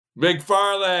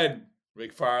McFarland.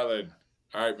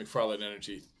 All right, McFarland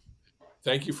Energy.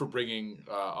 Thank you for bringing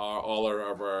all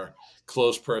of our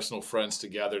close personal friends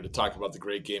together to talk about the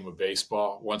great game of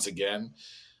baseball once again.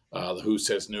 The Who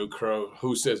Says No Crew.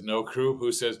 Who Says No Crew?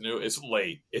 Who Says No? It's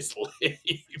late. It's late.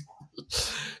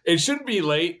 It shouldn't be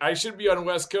late. I should be on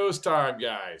West Coast time,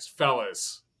 guys,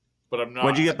 fellas, but I'm not.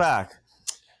 When'd you get back?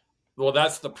 Well,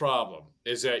 that's the problem,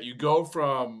 is that you go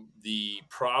from the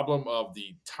problem of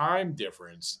the time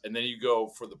difference, and then you go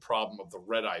for the problem of the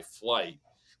red-eye flight,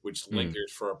 which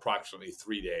lingers for approximately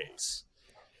 3 days.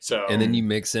 So, And then you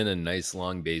mix in a nice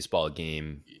long baseball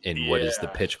game in what is the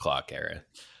pitch clock era.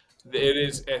 it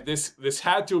is. This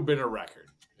had to have been a record.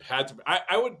 It had to.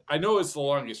 I know it's the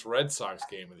longest Red Sox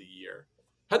game of the year.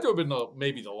 Had to have been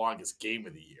maybe the longest game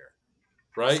of the year,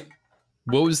 right?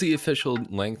 What was the official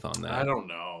length on that? I don't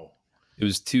know. It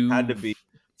was Had to be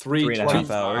 3:25.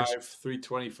 3.5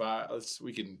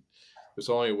 3:25. There's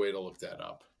only a way to look that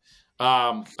up.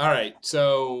 All right.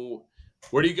 So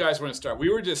where do you guys want to start? We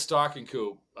were just talking,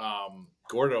 Coop,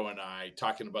 Gordo and I,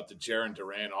 talking about the Jarren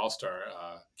Duran All-Star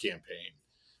campaign.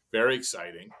 Very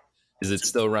exciting. Is it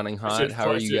still running hot? How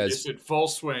are you guys? It's in full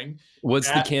swing. What's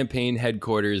the campaign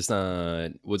headquarters?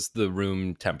 What's the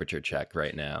room temperature check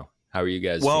right now? How are you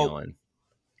guys feeling?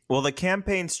 Well, the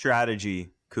campaign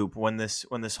strategy, Coop, when this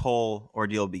whole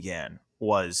ordeal began,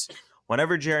 was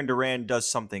whenever Jarren Duran does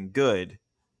something good,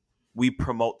 we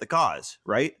promote the cause,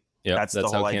 right? Yeah, that's the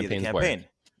whole idea of the campaign,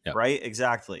 yep. Right?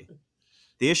 Exactly.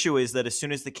 The issue is that as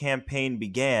soon as the campaign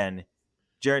began,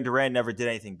 Jarren Duran never did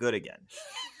anything good again.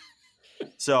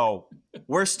 So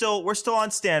we're still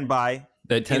on standby.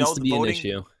 That tends to be an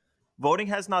issue. Voting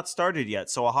has not started yet,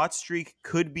 so a hot streak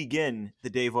could begin the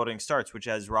day voting starts, which,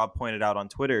 as Rob pointed out on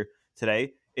Twitter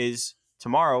today, is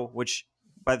tomorrow, which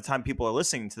by the time people are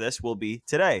listening to this will be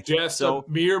today. Just a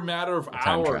mere matter of hours.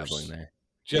 Time traveling there.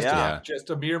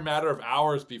 Just a mere matter of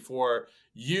hours before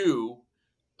you,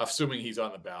 assuming he's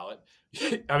on the ballot,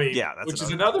 I mean, which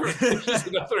is another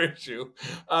issue.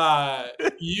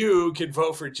 You can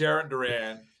vote for Jarren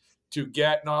Duran to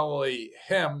get not only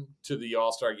him to the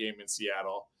All-Star game in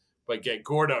Seattle, but get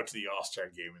Gordo to the All-Star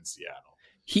game in Seattle.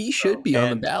 He should be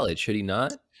on the ballot, should he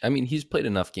not? I mean, he's played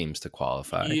enough games to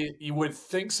qualify. You would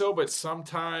think so, but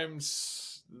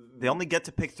sometimes they only get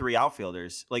to pick 3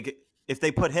 outfielders. Like, if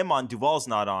they put him on, Duvall's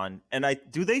not on. And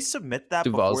do they submit that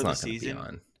before the season? Be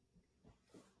on.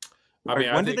 I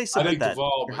mean, when did they submit that?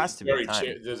 Duvall, there has to be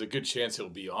time. There's a good chance he'll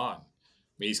be on. I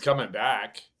mean, he's coming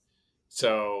back,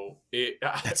 so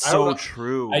that's so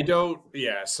true. I don't.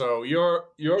 Yeah. So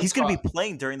he's going to be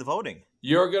playing during the voting.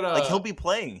 You're gonna he'll be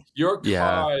playing. Your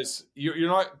cause. You're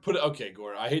not put. Okay,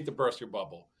 Gordon. I hate to burst your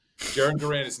bubble. Jarren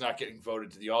Duran is not getting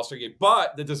voted to the All-Star game,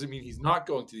 but that doesn't mean he's not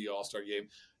going to the All-Star game.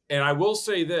 And I will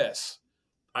say this: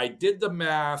 I did the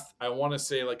math. I want to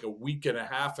say like a week and a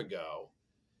half ago,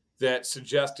 that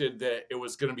suggested that it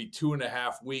was going to be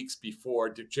 2.5 weeks before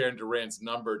Jarren Duran's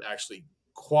numbered actually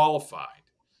qualified,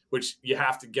 which you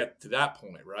have to get to that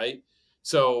point, right?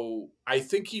 So I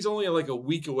think he's only like a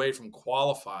week away from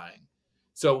qualifying.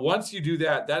 So once you do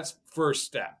that, that's first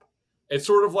step. It's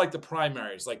sort of like the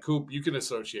primaries. Like, Coop, you can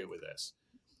associate with this.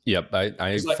 Yep,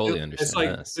 I fully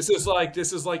understand this. This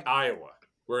is like Iowa.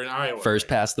 We're in Iowa. First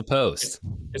past the post.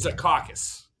 It's a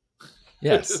caucus.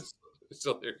 Yes.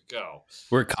 So there you go.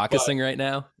 We're caucusing right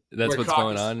now. That's what's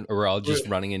going on. Or we're all just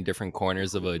running in different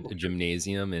corners of a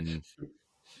gymnasium in,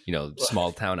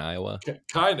 small town Iowa.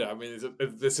 Kind of. I mean,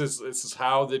 this is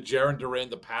how the Jarren Duran,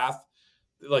 the path,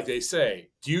 like they say.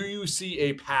 Do you see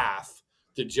a path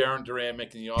to Jarren Duran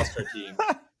making the All-Star team?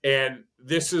 And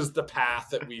this is the path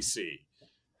that we see.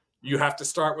 You have to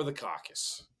start with a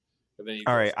caucus. And then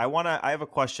all right. I have a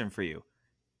question for you.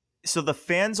 So the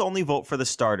fans only vote for the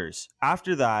starters.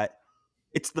 After that,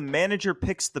 it's the manager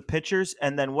picks the pitchers,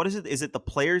 and then what is it? Is it the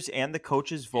players and the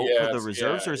coaches vote for the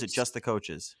reserves, or is it just the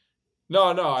coaches? No.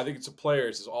 I think it's the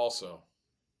players also.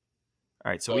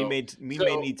 All right, so we may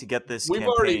need to get this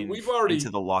campaign into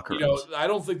the locker rooms. I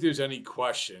don't think there's any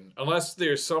question, unless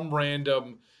there's some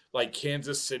random, like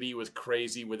Kansas City was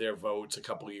crazy with their votes a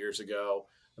couple of years ago.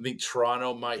 I think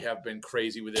Toronto might have been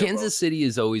crazy with their Kansas City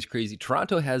is always crazy.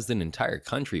 Toronto has an entire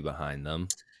country behind them.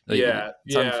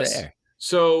 It's unfair.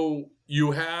 So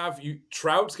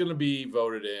Trout's going to be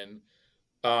voted in.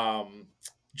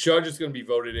 Judge is going to be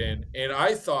voted in. And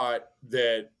I thought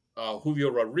that Julio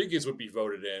Rodriguez would be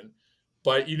voted in.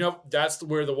 But, that's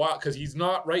where the wild, because he's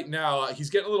not right now.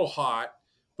 He's getting a little hot.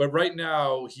 But right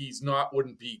now,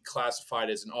 wouldn't be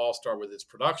classified as an all-star with his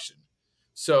production.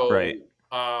 So right.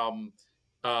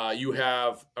 You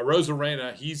have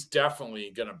Arozarena. He's definitely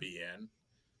going to be in.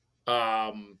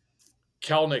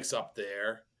 Kelnick's up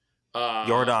there.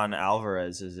 Yordan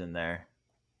Alvarez is in there.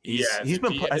 Has he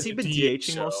been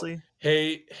DHing mostly?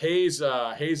 Hayes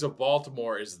of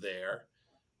Baltimore is there,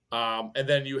 and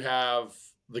then you have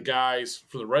the guys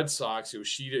for the Red Sox,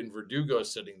 Yoshida and Verdugo,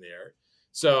 sitting there.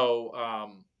 So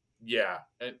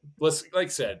and let's, like I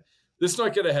said, let's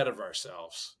not get ahead of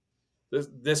ourselves.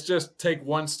 This just take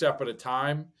one step at a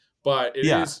time. But it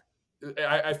is.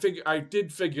 I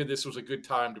did figure this was a good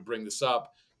time to bring this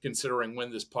up, considering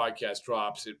when this podcast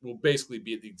drops, it will basically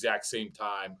be at the exact same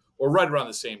time or right around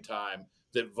the same time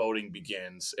that voting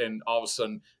begins. And all of a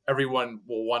sudden, everyone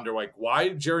will wonder, like, why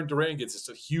did Jarren Duran get this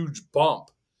a huge bump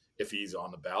if he's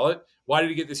on the ballot? Why did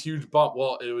he get this huge bump?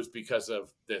 Well, it was because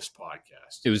of this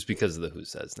podcast. It was because of the Who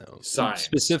Says No. Science.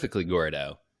 Specifically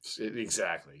Gordo.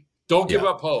 Exactly. Don't give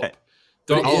up hope.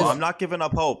 I'm not giving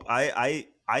up hope.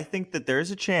 I think that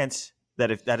there's a chance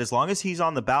that as long as he's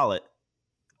on the ballot,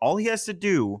 all he has to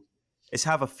do is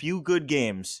have a few good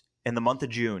games in the month of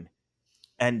June,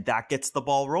 and that gets the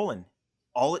ball rolling.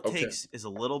 All it takes is a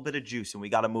little bit of juice, and we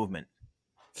got a movement.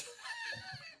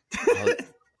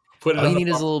 All you need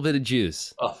is a little bit of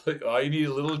juice. All you need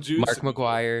a little juice. Mark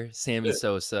McGwire, Sammy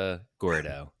Sosa,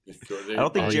 Gordo. I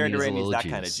don't think Jarren Duran needs that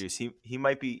kind of juice. He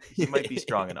might be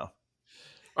strong enough.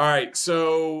 All right,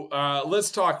 so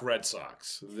let's talk Red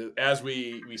Sox. As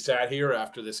we sat here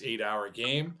after this 8-hour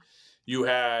game, you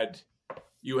had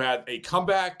a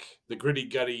comeback. The gritty,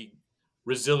 gutty,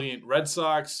 resilient Red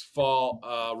Sox fall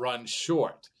run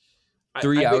short.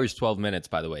 3 hours, 12 minutes,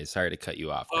 by the way. Sorry to cut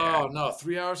you off there. Oh, no,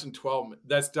 3 hours and 12 minutes.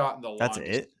 That's not in the longest.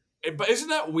 That's it? But isn't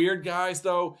that weird, guys,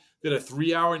 though, that a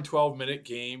 3 hour and 12-minute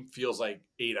game feels like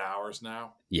 8 hours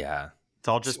now? Yeah. It's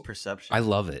all just perception. I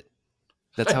love it.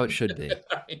 That's how it should be.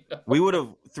 We would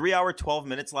have 3 hour, 12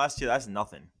 minutes last year. That's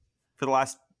nothing. For the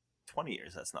last 20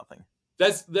 years, that's nothing.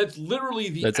 That's literally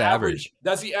the average.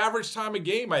 That's the average time of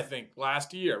game, I think,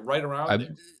 last year, right around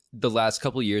there. The last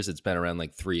couple of years, it's been around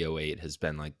like 3:08 has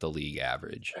been like the league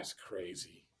average. That's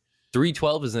crazy.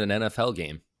 3:12 is an NFL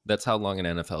game. That's how long an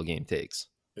NFL game takes.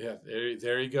 Yeah,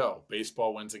 there you go.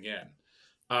 Baseball wins again.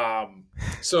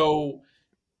 So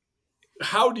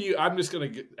how do you – I'm just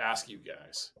going to ask you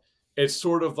guys. It's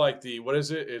sort of like what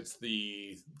is it? It's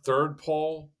the third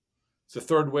poll. It's the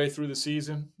third way through the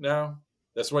season now.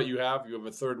 That's what you have. You have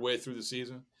a third way through the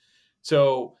season.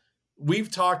 So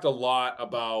we've talked a lot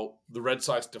about the Red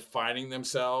Sox defining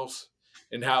themselves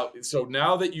and how – so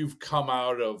now that you've come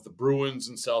out of the Bruins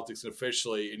and Celtics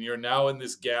officially, and you're now in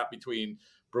this gap between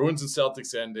Bruins and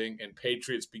Celtics ending and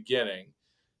Patriots beginning,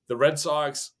 the Red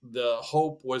Sox, the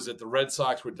hope was that the Red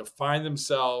Sox would define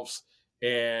themselves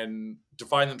and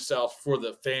define themselves for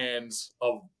the fans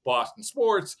of Boston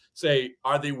sports, say,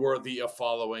 are they worthy of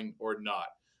following or not?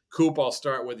 Coop, I'll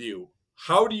start with you.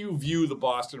 How do you view the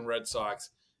Boston Red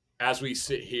Sox as we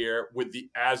sit here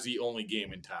as the only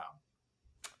game in town?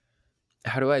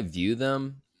 How do I view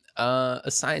them? A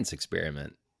science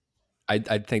experiment. I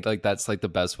think like that's like the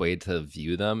best way to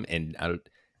view them. And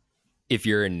if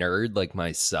you're a nerd like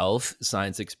myself,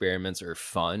 science experiments are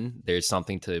fun. There's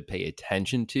something to pay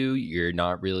attention to. You're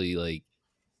not really like,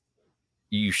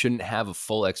 you shouldn't have a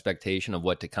full expectation of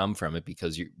what to come from it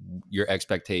because your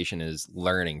expectation is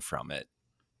learning from it.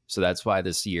 So that's why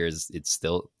this year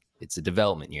it's a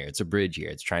development year. It's a bridge year.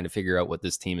 It's trying to figure out what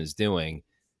this team is doing,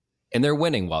 and they're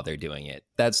winning while they're doing it.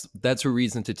 That's a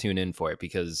reason to tune in for it,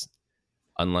 because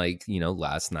unlike,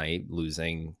 last night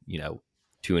losing,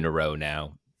 2 in a row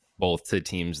now, both to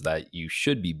teams that you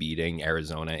should be beating,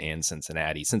 Arizona and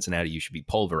Cincinnati. Cincinnati you should be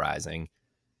pulverizing.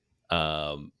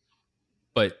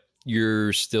 But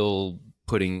you're still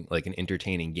putting like an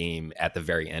entertaining game at the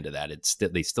very end of that.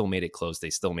 They still made it close.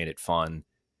 They still made it fun.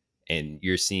 And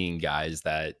you're seeing guys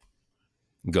that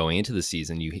going into the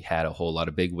season, you had a whole lot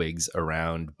of bigwigs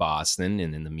around Boston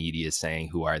and in the media saying,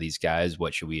 who are these guys?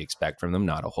 What should we expect from them?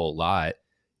 Not a whole lot.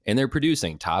 And they're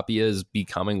producing. Tapia is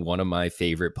becoming one of my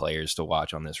favorite players to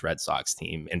watch on this Red Sox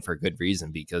team. And for good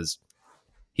reason, because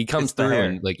he comes through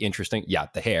in like interesting,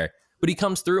 the hair, but he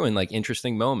comes through in like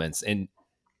interesting moments. And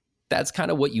that's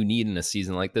kind of what you need in a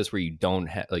season like this, where you don't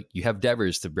have, like, you have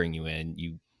Devers to bring you in.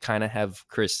 You kind of have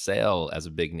Chris Sale as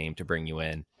a big name to bring you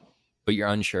in, but you're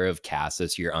unsure of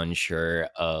Cassis. You're unsure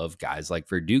of guys like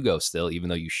Verdugo still, even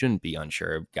though you shouldn't be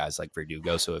unsure of guys like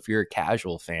Verdugo. So if you're a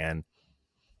casual fan,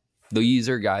 these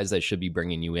are guys that should be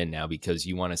bringing you in now because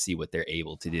you want to see what they're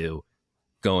able to do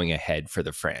going ahead for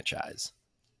the franchise.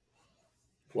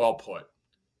 Well put.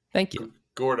 Thank you.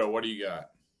 Gordo, what do you got?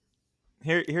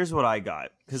 Here's what I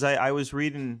got, because I was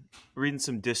reading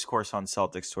some discourse on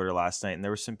Celtics Twitter last night, and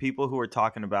there were some people who were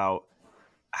talking about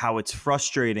how it's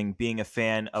frustrating being a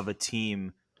fan of a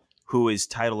team who is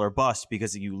title or bust,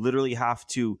 because you literally have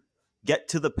to get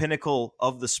to the pinnacle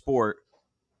of the sport,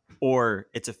 or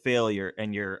it's a failure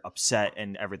and you're upset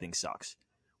and everything sucks.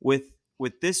 With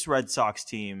this Red Sox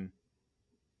team,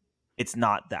 it's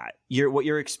not that. What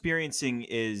you're experiencing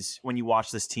is, when you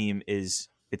watch this team, it's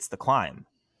the climb.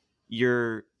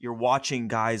 You're watching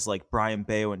guys like Brian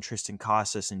Bayo and Tristan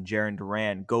Casas and Jarren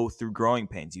Duran go through growing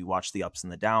pains. You watch the ups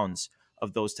and the downs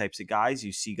of those types of guys.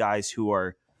 You see guys who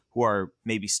are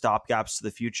maybe stopgaps to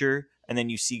the future, and then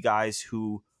you see guys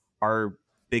who are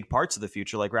big parts of the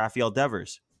future, like Rafael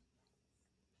Devers.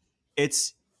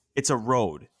 It's a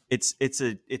road. It's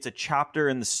a chapter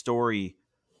in the story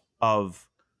of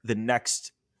the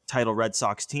next title Red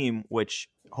Sox team, which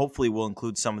hopefully will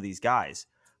include some of these guys.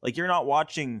 Like, you're not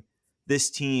watching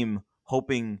this team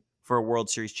hoping for a World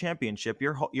Series championship.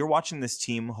 You're watching this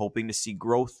team hoping to see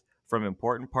growth from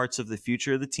important parts of the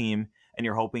future of the team, and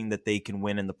you're hoping that they can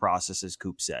win in the process, as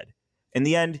Coop said. In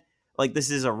the end, like,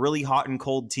 this is a really hot and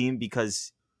cold team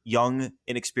because young,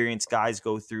 inexperienced guys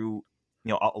go through,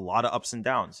 a lot of ups and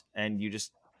downs. And you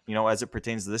just, as it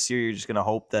pertains to this year, you're just going to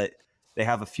hope that they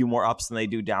have a few more ups than they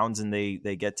do downs, and they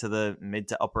get to the mid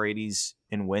to upper 80s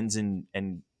in wins and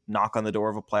knock on the door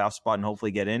of a playoff spot and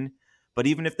hopefully get in. But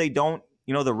even if they don't,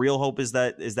 the real hope is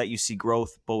that you see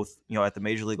growth both, at the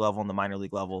major league level and the minor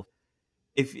league level.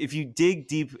 If you dig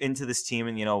deep into this team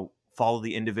and, follow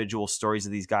the individual stories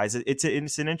of these guys, it's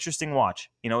an interesting watch.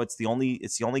 It's the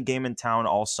only game in town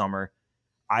all summer.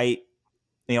 As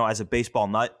a baseball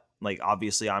nut, like,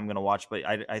 obviously I'm going to watch, but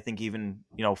I think even,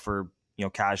 for,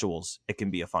 casuals, it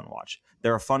can be a fun watch.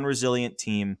 They're a fun, resilient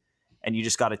team, and you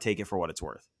just got to take it for what it's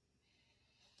worth.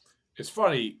 It's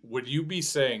funny. Would you be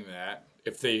saying that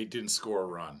if they didn't score a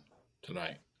run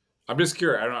tonight? I'm just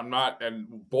curious. I'm not,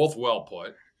 and both well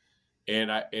put.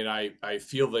 And I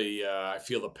feel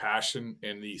the passion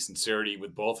and the sincerity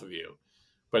with both of you.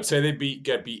 But say they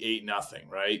get beat 8-0,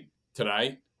 right,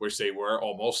 tonight, which they were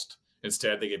almost.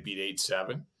 Instead, they get beat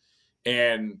 8-7.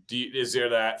 And is there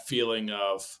that feeling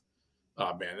of,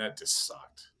 oh man, that just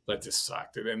sucked.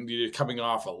 And then you're coming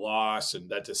off a loss, and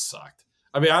that just sucked.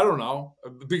 I mean, I don't know,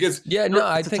 because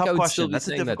I think I would still be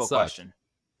saying that sucked. Question.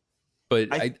 But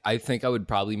I think I would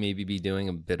probably maybe be doing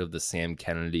a bit of the Sam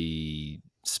Kennedy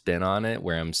spin on it,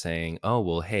 where I'm saying, oh,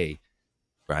 well, hey,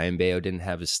 Brian Bayo didn't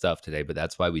have his stuff today, but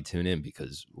that's why we tune in,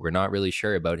 because we're not really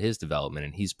sure about his development.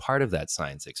 And he's part of that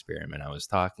science experiment I was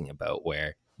talking about,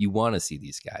 where you want to see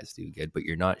these guys do good, but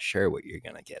you're not sure what you're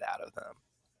going to get out of them.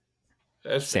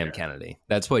 That's Sam fair. Kennedy.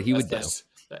 That's what he would do.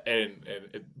 And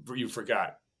you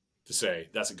forgot to say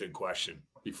that's a good question.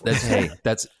 Before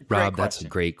that's Rob. That's a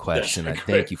great question.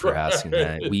 Thank you for asking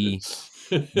that.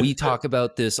 We talk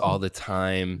about this all the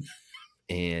time,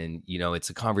 and it's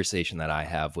a conversation that I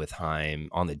have with Chaim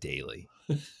on the daily.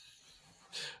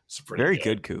 Very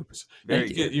good, Coop.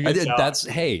 Very good.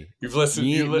 You've listened.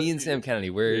 Me and Sam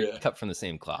Kennedy, we're cut from the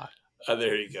same cloth.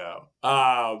 There you go.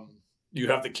 You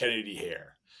have the Kennedy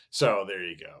hair, so there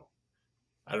you go.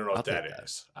 I don't know what that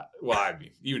is. Well, I mean,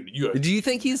 you. Do you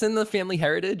think he's in the family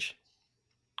heritage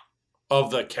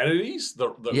of the Kennedys? The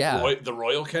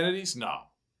royal Kennedys? No.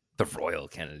 The royal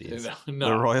Kennedys. No.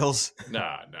 The Royals?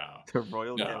 No. The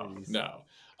royal Kennedys. No.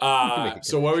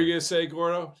 So what were you going to say,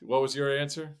 Gordo? What was your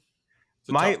answer?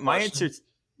 My answer,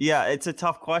 it's a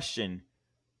tough question.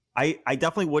 I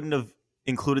definitely wouldn't have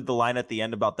included the line at the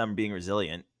end about them being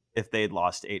resilient if they had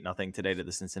lost 8-0 today to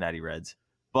the Cincinnati Reds.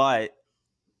 But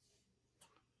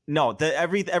no,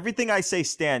 everything I say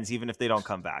stands even if they don't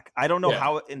come back. I don't know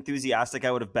how enthusiastic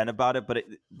I would have been about it,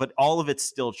 but all of it's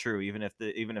still true, even if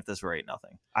this were 8-0.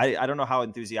 I don't know how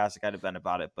enthusiastic I'd have been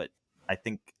about it, but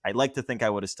I'd like to think I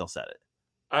would have still said it.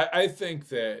 I think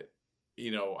that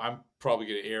I'm probably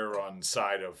going to err on the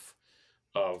side of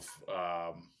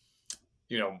a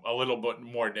little bit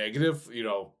more negative,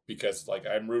 because like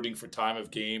I'm rooting for time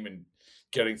of game and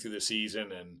getting through the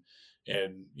season and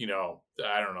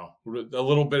I don't know, a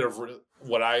little bit of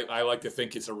what I like to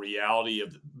think is a reality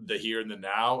of the here and the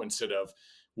now instead of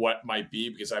what might be,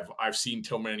 because I've seen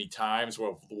too many times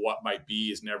where what might be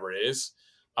is never is.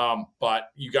 But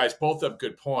you guys both have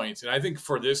good points. And I think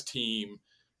for this team,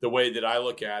 the way that I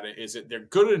look at it is that they're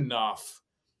good enough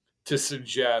to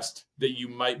suggest that you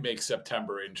might make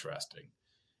September interesting.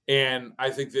 And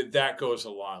I think that goes a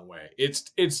long way.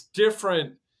 It's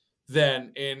different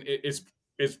than, and it's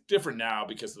different now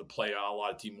because of the playoff. A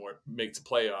lot of teams make the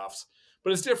playoffs,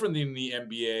 but it's different than the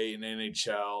NBA and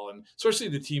NHL, and especially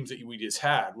the teams that we just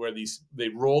had, where they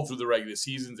rolled through the regular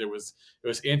seasons. It was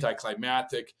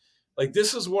anticlimactic. Like,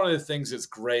 this is one of the things that's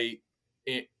great,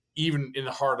 even in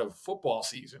the heart of football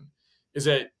season, is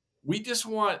that we just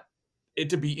want it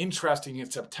to be interesting in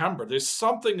September. There's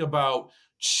something about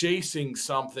chasing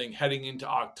something heading into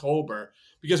October.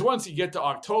 Because once you get to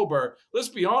October, let's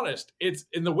be honest, it's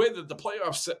in the way that the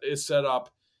playoffs is set up,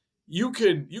 you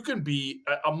can be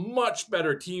a much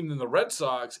better team than the Red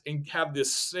Sox and have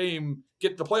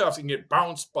get the playoffs and get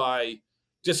bounced by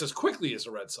just as quickly as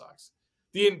the Red Sox.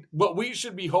 What we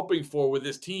should be hoping for with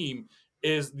this team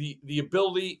is the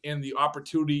ability and the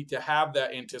opportunity to have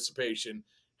that anticipation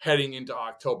heading into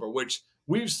October, which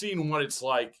we've seen what it's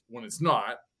like when it's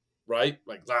not, right?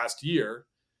 Like last year.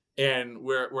 And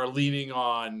we're leaning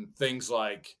on things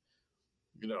like,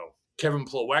 Kevin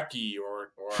Plawecki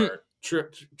or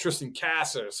Tristan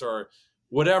Casas or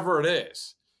whatever it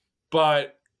is.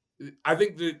 But I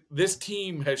think that this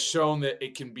team has shown that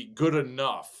it can be good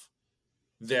enough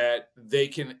that they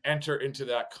can enter into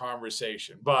that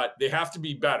conversation. But they have to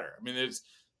be better. I mean,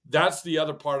 that's the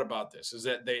other part about this, is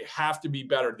that they have to be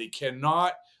better. They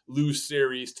cannot lose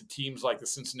series to teams like the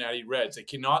Cincinnati Reds. They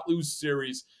cannot lose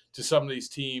series to some of these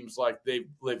teams like they've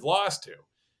lost to.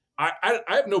 I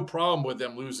have no problem with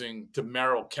them losing to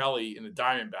Merrill Kelly in the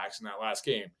Diamondbacks in that last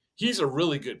game. He's a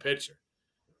really good pitcher,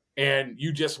 and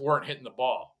you just weren't hitting the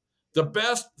ball. The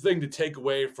best thing to take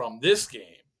away from this game,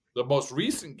 the most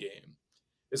recent game,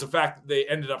 is the fact that they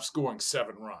ended up scoring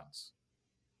 7 runs.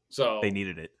 So they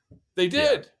needed it. They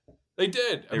did. Yeah. They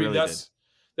did. I mean, really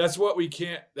that's what we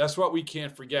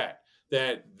can't forget,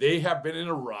 that they have been in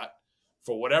a rut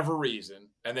for whatever reason,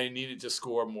 and they needed to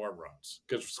score more runs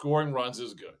because scoring runs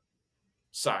is good.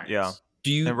 Science. Yeah.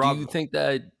 Do you think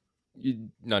that,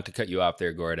 not to cut you off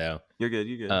there, Gordo? You're good.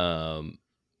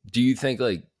 Do you think,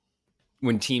 like,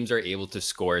 when teams are able to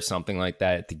score something like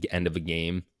that at the end of a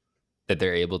game, that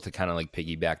they're able to kind of like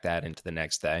piggyback that into the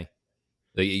next day?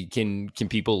 Like, can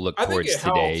people look towards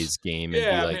today's game and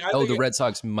be like, the Red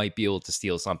Sox might be able to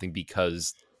steal something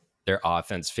because their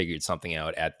offense figured something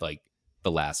out at like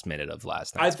the last minute of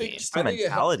last night's game? It's the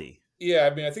mentality.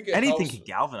 I think anything can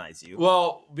galvanize you.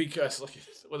 Well, because look,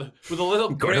 with a little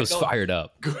Gordo's fired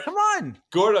up. Come on,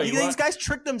 Gordo. These guys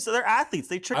trick them, so they're athletes.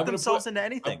 They trick themselves into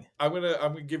anything. I'm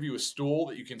gonna give you a stool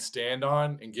that you can stand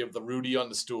on and give the Rudy on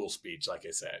the stool speech. Like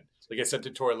I said to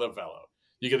Torey Lavello,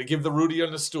 you're gonna give the Rudy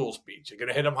on the stool speech. You're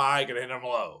gonna hit him high, you're gonna hit him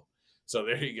low. So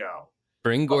there you go.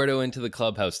 Bring Gordo into the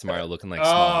clubhouse tomorrow, looking like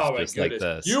Smalls, just like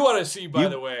this. You want to see, by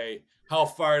the way, how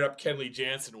fired up Kenley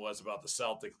Jansen was about the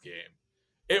Celtics game.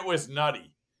 It was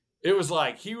nutty. It was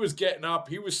like he was getting up.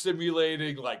 He was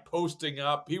simulating, like posting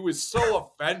up. He was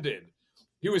so offended.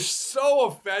 He was so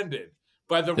offended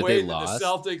by the way that the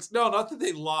Celtics – no, not that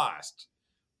they lost,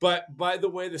 but by the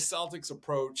way the Celtics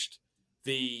approached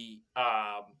the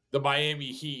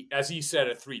Miami Heat, as he said,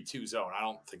 a 3-2 zone. I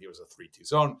don't think it was a 3-2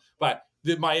 zone, but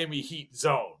the Miami Heat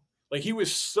zone. Like, he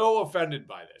was so offended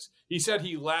by this. He said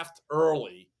he left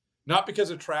early, not because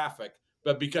of traffic,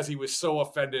 but because he was so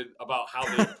offended about how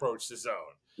they approached the zone.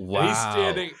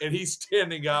 Wow. And he's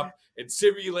standing up and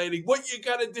simulating, what you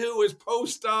got to do is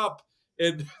post up.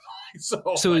 And so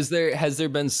has there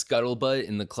been scuttlebutt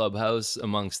in the clubhouse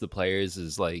amongst the players?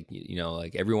 Is like,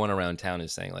 like everyone around town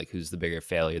is saying, like, who's the bigger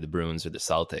failure, the Bruins or the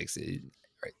Celtics?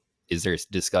 Is there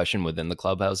discussion within the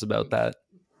clubhouse about that?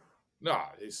 No.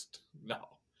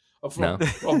 From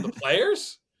the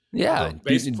players? Yeah,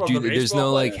 there's no players?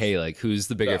 like, hey, like, who's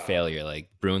the bigger failure, like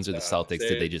Bruins or the Celtics?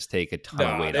 Did they just take a ton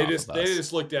of weight off of us? They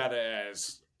just looked at it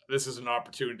as this is an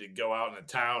opportunity to go out in the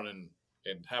town and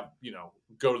have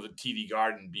go to the TD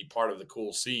Garden and be part of the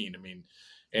cool scene. I mean,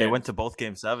 they went to both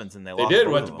Game 7s and they lost. They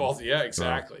went to both. Yeah,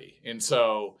 exactly. Yeah. And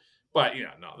so, but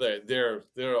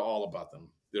they're all about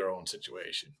their own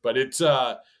situation. But it's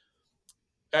an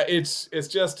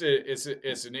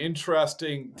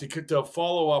interesting to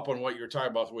follow up on what you're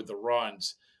talking about with the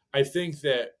runs. I think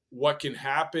that what can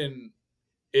happen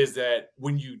is that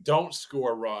when you don't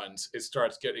score runs, it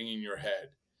starts getting in your head.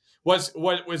 What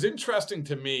was interesting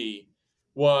to me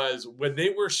was when they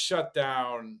were shut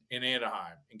down in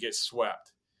Anaheim and get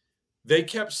swept, they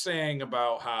kept saying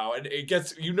about how, and it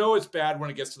gets, it's bad when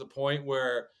it gets to the point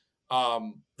where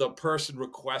the person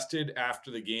requested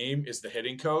after the game is the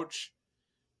hitting coach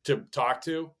to talk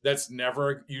to. That's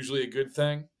never usually a good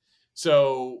thing.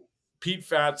 So Pete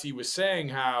Fatsi was saying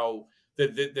how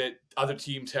that other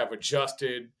teams have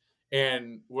adjusted,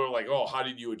 and we're like, oh, how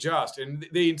did you adjust? And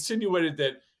they insinuated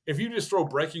that if you just throw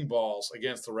breaking balls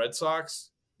against the Red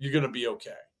Sox, you're going to be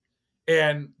okay.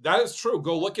 And that is true.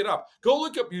 Go look it up. Go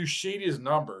look up Ushita's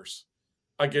numbers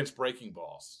against breaking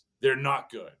balls. They're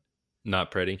not good. Not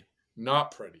pretty.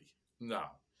 Not pretty. No.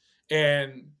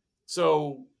 And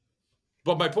so,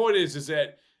 but my point is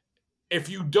that if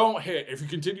you don't hit, if you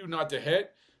continue not to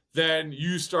hit, then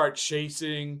you start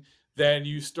chasing then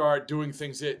you start doing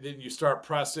things that then you start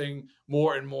pressing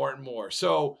more and more and more.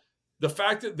 So the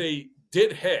fact that they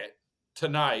did hit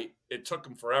tonight, it took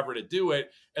them forever to do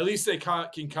it. At least they can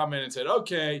come in and say,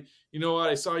 okay, you know what?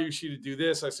 I saw Yoshida do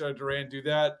this. I saw Duran do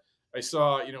that. I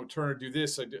saw, Turner do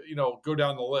this. Go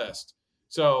down the list.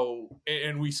 So,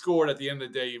 and we scored at the end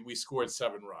of the day, we scored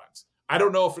 7 runs. I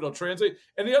don't know if it'll translate.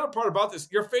 And the other part about this,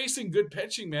 you're facing good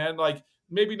pitching, man. Like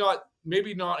maybe not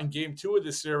in game 2 of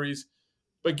this series,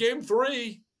 but game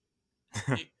 3,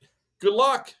 good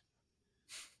luck.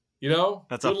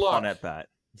 That's a fun at bat.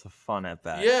 It's a fun at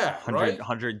bat. Yeah, 100, right?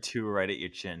 102 right at your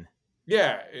chin.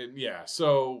 Yeah.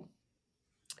 So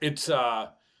it's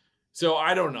so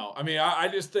I don't know. I mean, I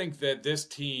just think that this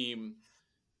team,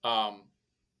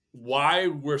 why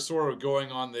we're sort of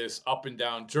going on this up and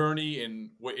down journey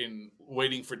in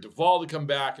waiting for Duvall to come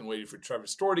back and waiting for Trevor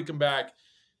Story to come back,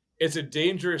 it's a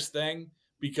dangerous thing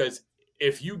because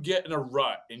if you get in a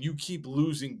rut and you keep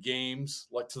losing games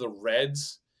like to the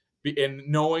Reds, and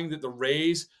knowing that the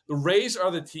Rays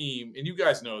are the team, and you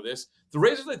guys know this, the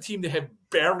Rays are the team that have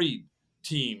buried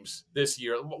teams this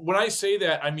year. When I say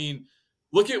that, I mean,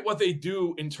 look at what they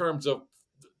do in terms of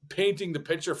painting the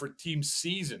picture for team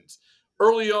seasons.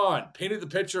 Early on, painted the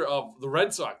picture of the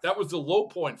Red Sox. That was the low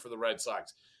point for the Red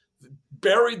Sox.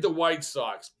 Buried the White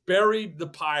Sox, buried the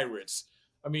Pirates.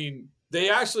 I mean,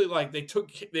 they actually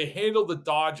they handled the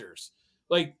Dodgers.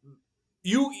 Like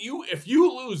if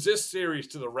you lose this series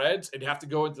to the Reds and have to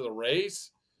go into the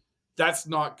Rays, that's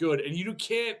not good. And you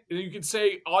can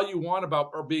say all you want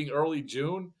about being early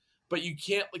June, but you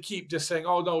can't keep just saying,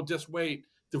 oh no, just wait,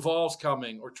 Duvall's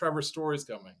coming or Trevor Story's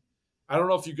coming. I don't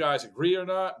know if you guys agree or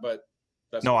not, but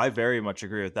no, I very much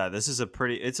agree with that. This is a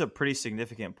pretty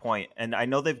significant point. And I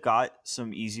know they've got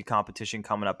some easy competition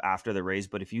coming up after the Rays,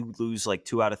 but if you lose like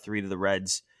 2 out of 3 to the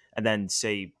Reds and then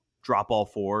say drop all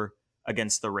 4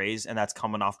 against the Rays, and that's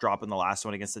coming off dropping the last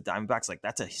one against the Diamondbacks, like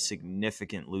that's a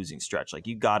significant losing stretch. Like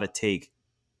you got to take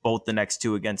both the next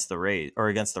 2 against the Rays or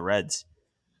against the Reds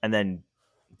and then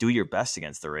do your best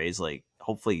against the Rays. Like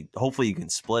hopefully you can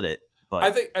split it. But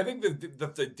I think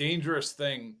that the dangerous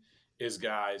thing is,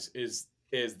 guys, is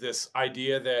this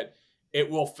idea that it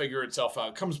will figure itself out.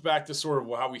 It comes back to sort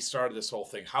of how we started this whole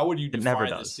thing. How would you define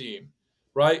this team,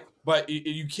 right? But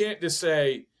you can't just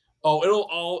say,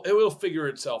 "Oh, it will figure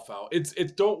itself out." It's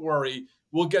don't worry,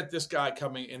 we'll get this guy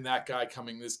coming and that guy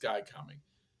coming, this guy coming.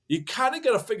 You kind of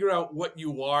got to figure out what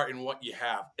you are and what you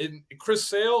have. And Chris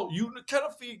Sale, you kind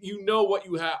of know what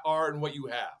you are and what you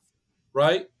have,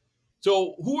 right?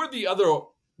 So who are the other?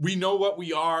 We know what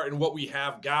we are and what we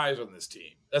have guys on this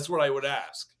team. That's what I would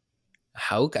ask.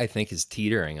 Houck, I think, is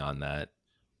teetering on that.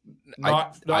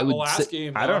 Not the last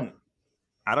game. I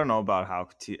don't know about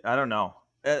Houck. I don't know.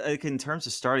 Like in terms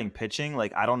of starting pitching,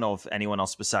 like I don't know if anyone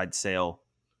else besides Sale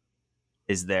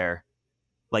is there.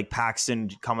 Like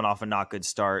Paxton coming off a not good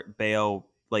start. Bayo,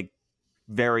 like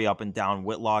very up and down.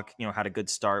 Whitlock, had a good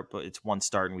start, but it's one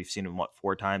start and we've seen him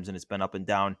 4 times and it's been up and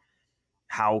down.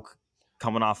 Houck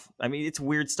coming off, I mean, it's a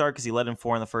weird start because he led in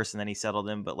 4 in the first and then he settled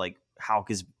in, but like Houck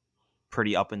is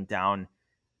pretty up and down.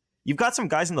 You've got some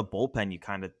guys in the bullpen you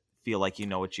kind of feel like you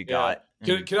know what you got.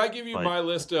 Can I give you my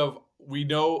list of, we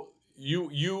know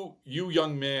you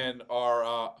young man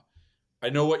are I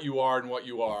know what you are and what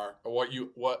you are, or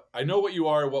I know what you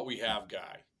are and what we have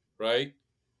guy, right?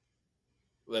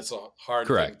 That's a hard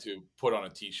thing to put on a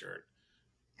t-shirt.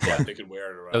 Yeah, they could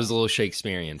wear it around. That was a little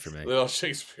Shakespearean for me. A little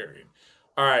Shakespearean.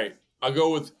 All right, I'll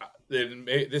go with,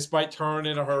 this might turn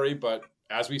in a hurry, but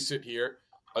as we sit here,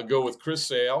 I'll go with Chris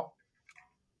Sale.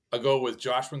 I'll go with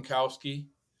Josh Winkowski.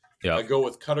 Yeah. I'll go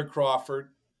with Cutter Crawford.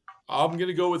 I'm going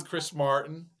to go with Chris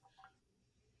Martin.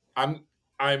 I'm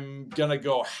going to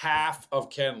go half of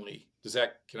Kenley.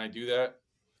 Can I do that?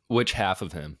 Which half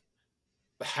of him?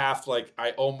 The half, like,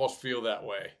 I almost feel that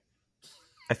way.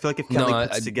 I feel like if Kenley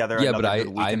puts together another good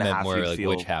week and a half, more like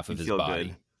which half of his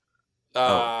body.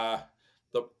 I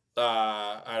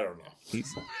don't know.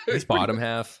 He's bottom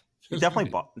half.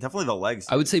 Definitely the legs.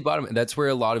 I would say bottom. That's where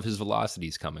a lot of his velocity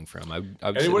is coming from. I would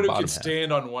Anyone say who can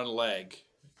stand on one leg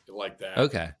like that.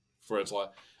 Okay. For its life.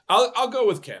 I'll go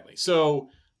with Kenley. So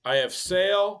I have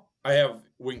Sale, I have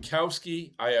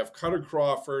Winkowski, I have Cutter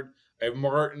Crawford, I have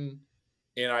Martin,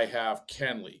 and I have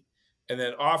Kenley. And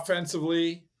then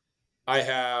offensively, I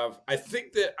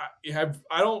think that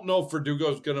I don't know if Verdugo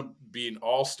is going to be an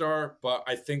all-star, but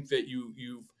I think that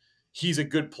he's a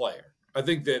good player. I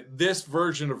think that this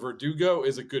version of Verdugo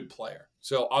is a good player.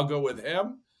 So I'll go with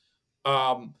him.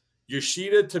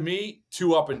 Yoshida, to me,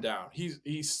 2 up and down.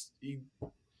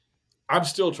 I'm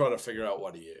still trying to figure out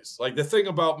what he is. Like the thing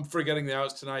about forgetting the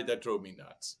outs tonight, that drove me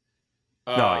nuts.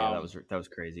 That was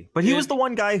crazy. But he was the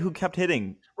one guy who kept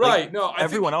hitting. Right? Like, no,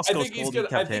 everyone else. I think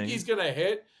he's gonna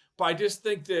hit. But I just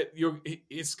think that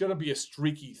it's going to be a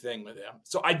streaky thing with him.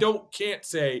 So I can't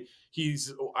say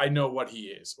I know what he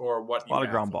is or what. A lot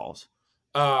of ground balls.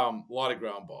 A lot of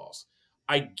ground balls.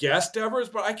 I guess Devers,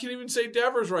 but I can't even say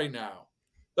Devers right now.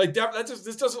 Like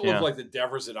this doesn't look like the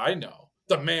Devers that I know,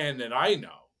 the man that I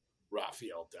know,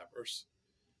 Rafael Devers.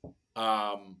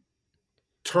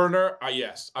 Turner,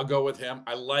 yes, I'll go with him.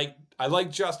 I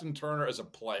like Justin Turner as a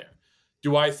player.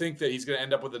 Do I think that he's going to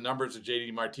end up with the numbers of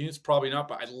JD Martinez? Probably not,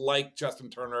 but I like Justin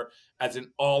Turner as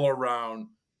an all-around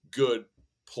good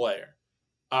player.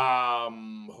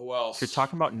 Who else? If you're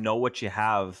talking about know what you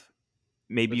have,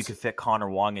 maybe you could fit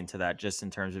Connor Wong into that just in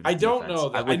terms of I don't know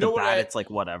that. I know it's like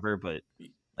whatever, but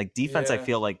like defense, I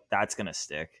feel like that's going to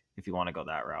stick if you want to go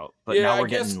that route. But now we're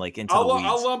getting like into the weeds.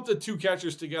 I'll lump the two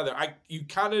catchers together. You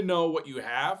kind of know what you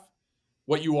have,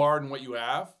 what you are and what you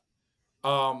have.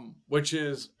 Which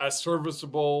is a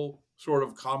serviceable sort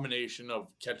of combination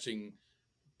of catching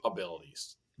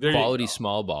abilities. Quality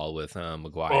small ball with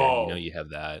McGuire. You have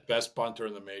that. Best bunter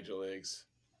in the major leagues.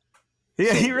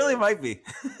 Yeah, he really might be.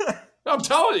 I'm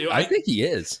telling you. I think he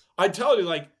is. I tell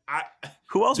you,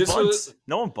 who else bunts?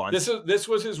 No one bunts. This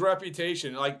was his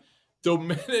reputation. Like, the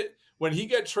minute when he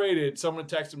got traded, someone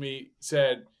texted me,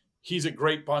 said, he's a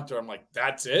great bunter. I'm like,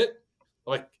 that's it?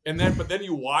 But then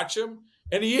you watch him,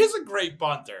 and he is a great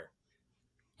bunter.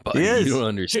 But you don't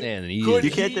understand. You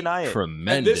can't deny it.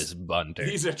 Tremendous bunter.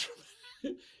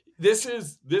 This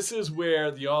is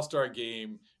where the All-Star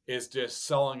game is just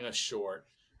selling us short,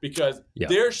 because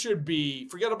there should be,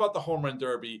 forget about the home run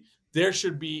derby, there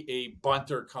should be a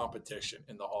bunter competition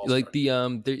in the All-Star. Like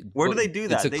where do they do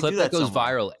that? It's a clip that goes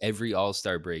viral every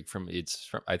All-Star break from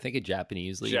I think a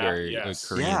Japanese league or a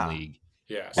Korean league.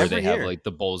 Yes. Where they have like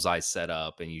the bullseye set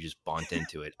up and you just bunt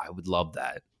into it. I would love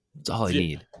that. That's all I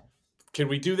need. Can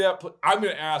we do that? I'm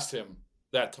going to ask him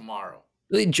that tomorrow.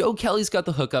 Like, Joe Kelly's got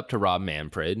the hookup to Rob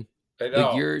Manfred. I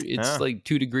know. It's like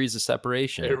 2 degrees of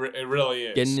separation. It really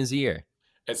is. Get in his ear.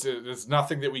 There's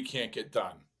nothing that we can't get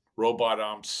done. Robot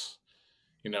umps,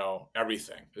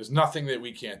 everything. There's nothing that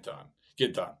we can't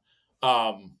get done.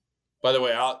 By the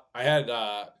way, I had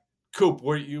Coop.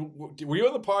 Were you on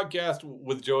the podcast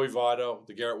with Joey Votto,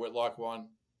 the Garrett Whitlock one?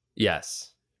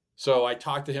 Yes. So I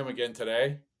talked to him again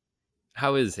today.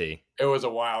 How is he? It was a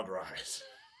wild ride.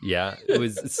 Yeah, it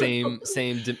was same.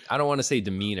 I don't want to say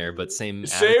demeanor, but same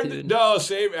attitude.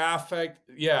 Same affect.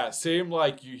 Yeah, same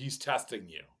like he's testing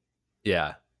you.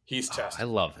 Yeah, he's testing. I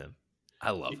love him.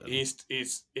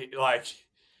 He's like.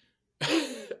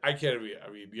 I can't.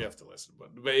 I mean, you have to listen,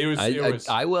 but it was.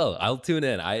 I will. I'll tune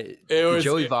in. The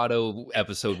Joey Votto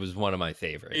episode was one of my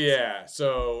favorites. Yeah.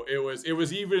 So it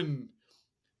was even.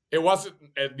 It wasn't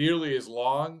nearly as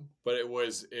long, but it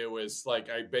was like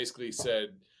I basically said,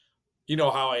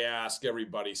 how I ask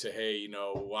everybody, say, hey,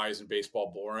 why isn't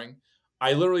baseball boring?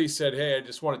 I literally said, hey, I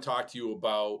just want to talk to you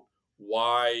about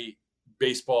why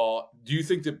baseball. Do you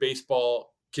think that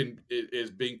baseball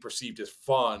is being perceived as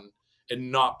fun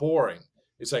and not boring?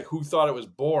 It's like, who thought it was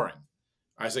boring?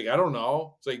 I was like, I don't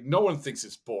know. It's like, no one thinks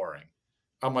it's boring.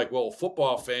 I'm like, well,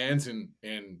 football fans and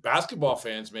basketball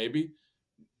fans, maybe.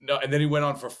 No. And then he went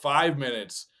on for 5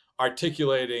 minutes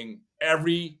articulating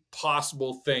every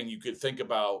possible thing you could think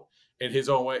about in his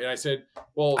own way. And I said,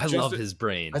 well, I love his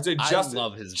brain. I said,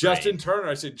 Justin Turner.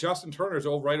 I said, Justin Turner's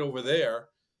right over there,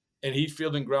 and he's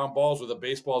fielding ground balls with a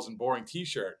baseballs and boring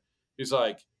T-shirt. He's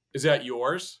like, is that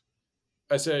yours?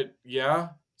 I said, yeah.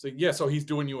 It's like, yeah, so he's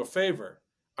doing you a favor.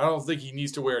 I don't think he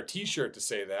needs to wear a T-shirt to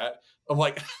say that. I'm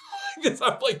like, in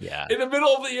the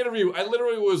middle of the interview, I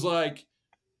literally was like,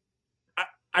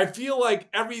 I feel like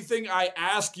everything I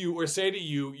ask you or say to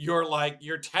you,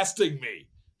 you're testing me.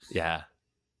 Yeah.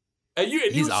 And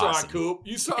you saw awesome. Coop.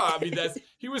 You saw. I mean,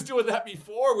 he was doing that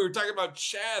before. We were talking about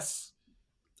chess.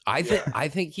 I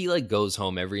think he goes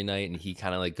home every night and he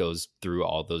kind of goes through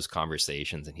all those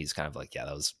conversations and he's kind of like, yeah,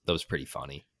 that was pretty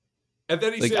funny. And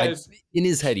then he says, in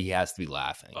his head, he has to be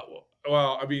laughing.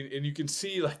 Well, I mean, and you can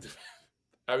see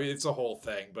it's a whole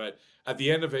thing. But at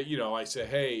the end of it, I say,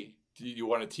 hey, do you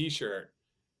want a T-shirt?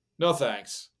 No,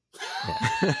 thanks.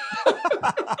 Yeah.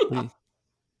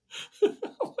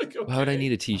 Like, okay. Why would I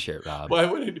need a T-shirt, Rob? Why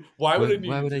would I need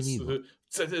one?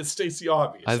 It's Stacey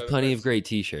obvious. I have plenty of great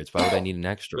T-shirts. Why would I need an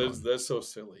extra one? That's so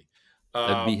silly.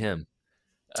 That'd be him.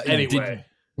 Anyway.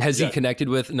 Has he connected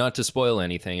with, not to spoil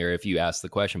anything, or if you asked the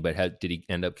question, but did he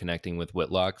end up connecting with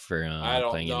Whitlock for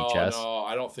playing any chess? No,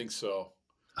 I don't think so.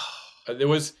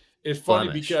 It's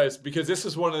funny because this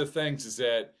is one of the things is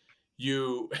that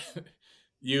you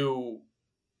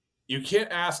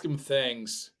can't ask him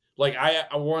things like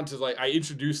I wanted to I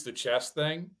introduced the chess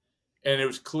thing, and it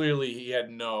was clearly he had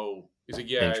no. He's like,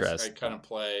 yeah, I kind of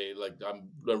play like I'm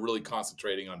really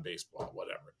concentrating on baseball,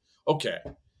 whatever. Okay,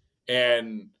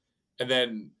 and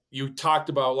then you talked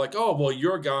about like, oh well,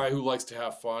 you're a guy who likes to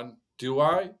have fun. Do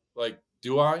I? Look,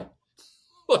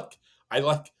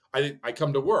 I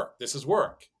come to work. This is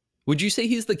work. Would you say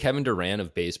he's the Kevin Durant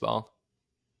of baseball?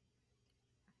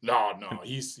 No,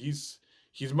 he's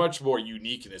much more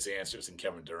unique in his answers than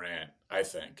Kevin Durant, I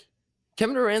think.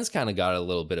 Kevin Durant's kind of got a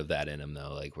little bit of that in him,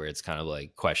 though, like where it's kind of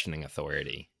like questioning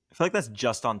authority. I feel like that's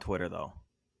just on Twitter, though.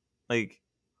 Like,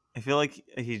 I feel like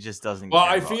he just doesn't. Well,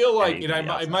 I feel like, and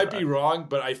I might be wrong,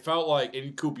 but I felt like,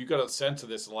 and Coop, you got a sense of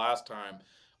this last time.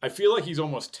 I feel like he's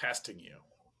almost testing you.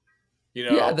 You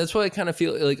know? Yeah, that's what I kind of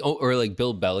feel like. Or like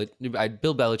Bill Belichick.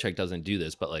 Bill Belichick doesn't do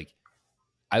this, but like,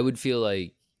 I would feel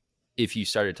like if you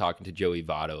started talking to Joey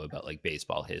Votto about like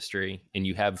baseball history, and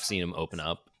you have seen him open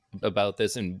up about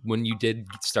this, and when you did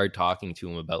start talking to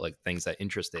him about like things that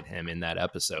interested him in that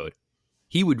episode,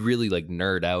 he would really like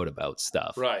nerd out about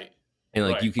stuff, right? And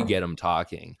like you could get him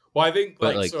talking. Well, I think,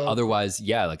 but like otherwise,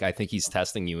 yeah, like I think he's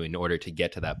testing you in order to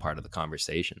get to that part of the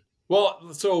conversation.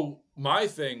 Well, so my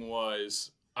thing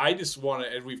was, I just want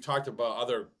to, and we've talked about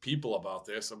other people about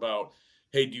this, about,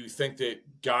 hey, do you think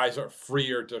that guys are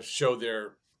freer to show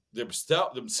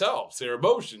themselves, their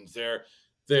emotions,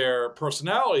 their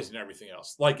personalities and everything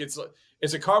else? Like it's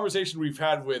a conversation we've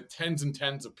had with tens and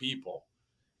tens of people,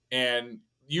 and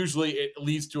usually it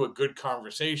leads to a good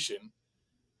conversation.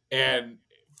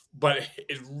 But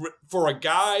for a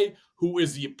guy who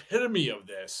is the epitome of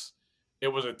this, it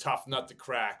was a tough nut to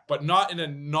crack, but not in a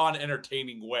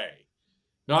non-entertaining way,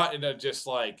 not in a just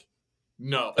like,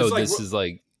 no. It's this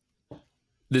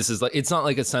is like, it's not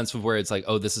like a sense of where it's like,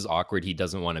 oh, this is awkward, he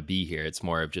doesn't want to be here. It's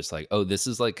more of just like, oh, this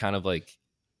is like kind of like,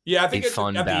 yeah, I think it's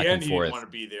fun at back the end and he forth. didn't want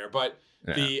to be there, but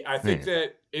I think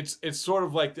that it's sort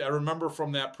of like, I remember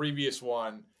from that previous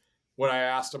one when I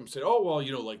asked him, said, oh, well,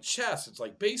 like chess, it's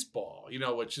like baseball,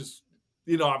 which is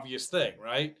the obvious thing,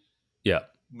 right? Yeah.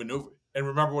 Maneuver. And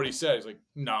remember what he said? He's like,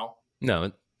 no. Yeah.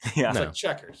 It's like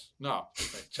checkers. No,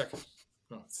 it's like checkers.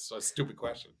 No, it's a stupid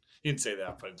question. He didn't say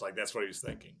that, but it's like, that's what he was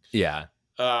thinking. Yeah.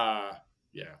 Yeah.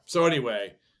 So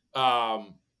anyway, I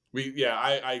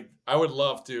would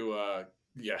love to,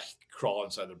 crawl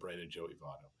inside the brain of Joey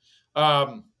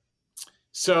Votto.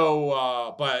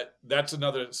 But that's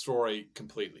another story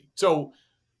completely. So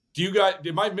do you guys,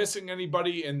 am I missing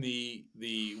anybody in the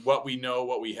what we know,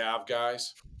 what we have,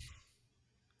 guys?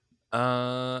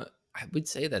 I would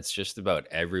say that's just about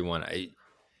everyone. I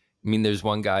mean, there's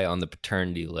one guy on the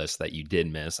paternity list that you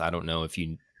did miss. I don't know if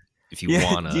you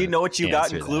want to. Do you know what you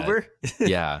got in Kluber?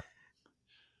 Yeah.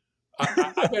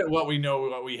 I bet what we know,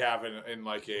 what we have in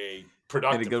like a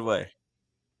productive, in a good way.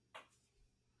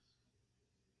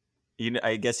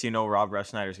 I guess Rob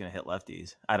Refsnyder's going to hit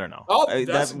lefties. I don't know. Oh,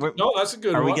 that's a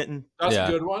good one. Are we getting? That's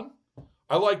a good one.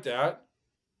 I like that.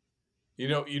 You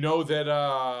know that.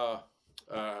 I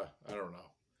don't know.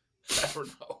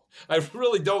 I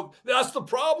really don't. That's the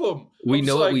problem. We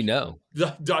know what we know.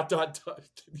 Dot.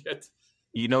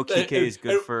 Kike is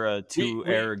good for a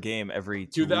 2-error game every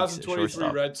 2 weeks. 2023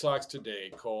 Red Sox today,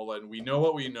 Colin. We know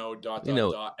what we know. Dot.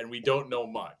 And we don't know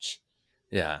much.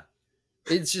 Yeah.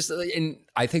 It's just, and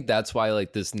I think that's why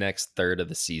like this next third of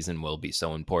the season will be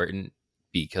so important,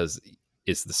 because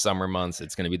it's the summer months.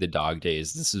 It's going to be the dog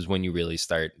days. This is when you really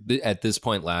start. At this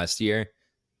point last year,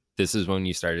 this is when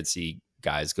you started to see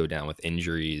guys go down with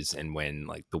injuries, and when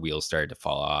like the wheels started to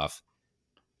fall off.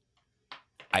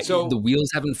 The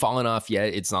wheels haven't fallen off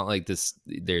yet. It's not like this.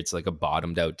 It's like a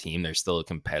bottomed out team. They're still a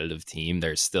competitive team.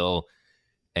 They're still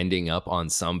ending up on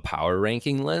some power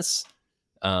ranking lists.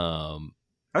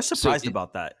 I was surprised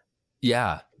about that.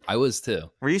 Yeah, I was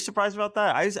too. Were you surprised about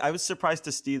that? I was surprised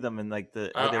to see them in like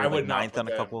I would ninth on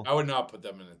a couple. I would not put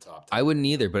them in the top 10. I wouldn't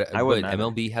either, but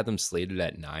MLB had them slated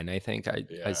at 9. I think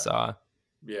I saw.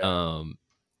 Yeah.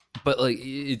 But like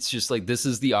it's just like this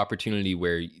is the opportunity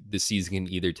where the season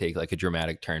can either take like a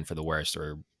dramatic turn for the worse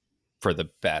or for the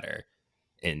better,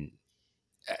 and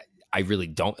I really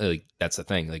don't like. That's the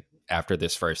thing. Like after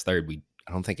this first third,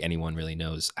 I don't think anyone really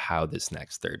knows how this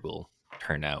next third will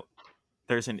turn out.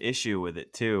 There's an issue with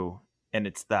it too, and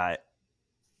it's that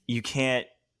you can't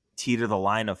teeter the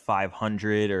line of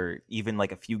 500 or even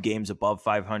like a few games above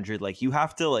 500. Like you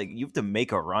have to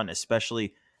make a run,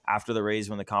 especially after the Rays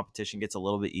when the competition gets a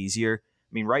little bit easier.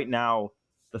 I mean, right now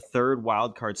the third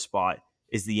wild card spot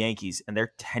is the Yankees, and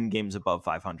they're 10 games above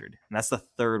 500, and that's the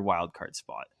third wild card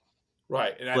spot.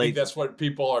 Right, and I think that's what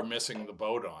people are missing the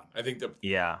boat on. I think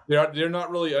they're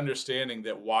not really understanding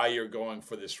that why you're going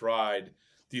for this ride.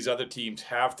 these other teams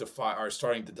are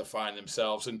starting to define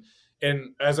themselves.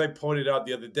 And as I pointed out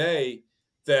the other day,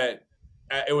 that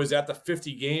it was at the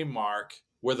 50 game mark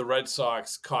where the Red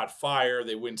Sox caught fire.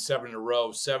 They win 7 in a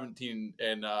row, 17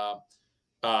 and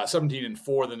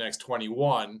 4 the next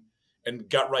 21, and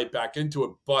got right back into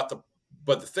it. But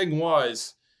the thing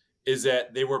is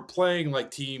that they were playing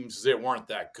like teams that weren't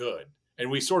that good, and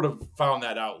we sort of found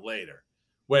that out later.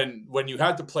 When you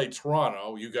had to play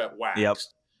Toronto, you got waxed. Yep.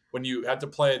 When you had to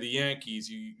play the Yankees,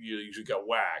 you usually got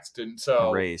waxed, and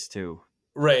so Rays too.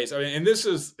 Rays. I mean, and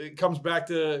it comes back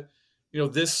to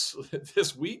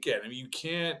this weekend. I mean, you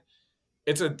can't.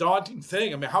 It's a daunting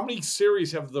thing. I mean, how many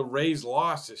series have the Rays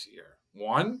lost this year?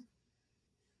 One.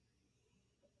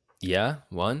 Yeah,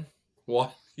 one.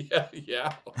 One.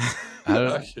 Yeah. I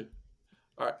don't.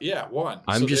 All right, yeah, one.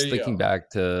 I'm just thinking back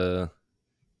to.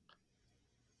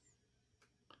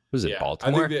 Was it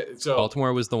Baltimore?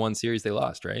 Baltimore was the one series they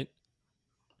lost, right?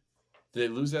 Did they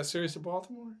lose that series to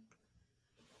Baltimore?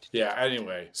 Yeah.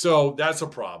 Anyway, so that's a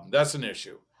problem. That's an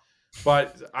issue.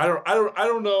 But I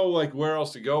don't know like where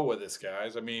else to go with this,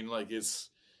 guys. I mean, like it's.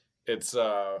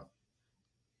 I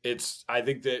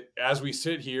think that as we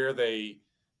sit here,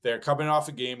 they're coming off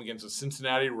a game against the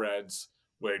Cincinnati Reds,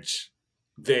 which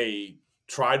they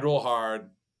tried real hard,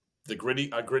 a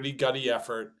gritty, gutty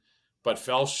effort, but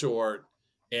fell short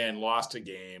and lost a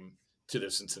game to the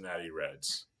Cincinnati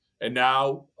Reds. And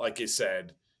now, like I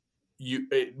said,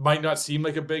 it might not seem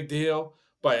like a big deal,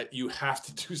 but you have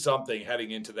to do something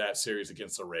heading into that series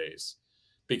against the Rays,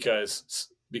 because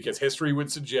history would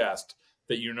suggest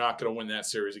that you're not going to win that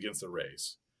series against the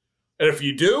Rays. And if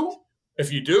you do,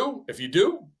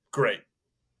 great.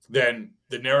 Then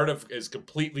the narrative is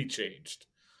completely changed.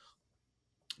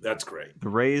 That's great. The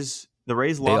Rays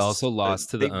lost. They also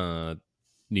lost to the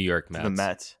New York Mets. The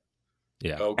Mets.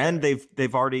 Yeah. Okay. And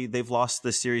they've lost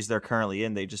the series they're currently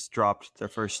in. They just dropped their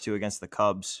first 2 against the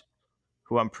Cubs,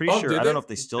 who I'm pretty sure, I don't know if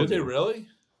they still do. Did they really?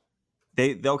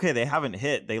 They haven't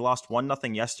hit. They lost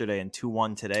 1-0 yesterday and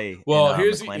 2-1 today. Well,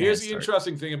 here's the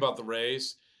interesting thing about the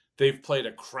Rays. They've played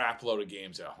a crap load of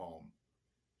games at home.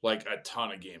 Like a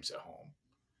ton of games at home.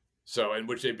 So, in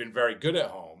which they've been very good at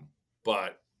home,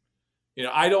 but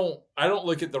I don't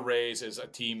look at the Rays as a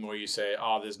team where you say,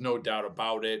 "Oh, there's no doubt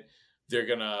about it. They're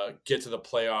going to get to the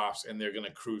playoffs and they're going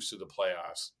to cruise to the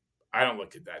playoffs." I don't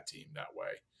look at that team that way,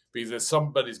 because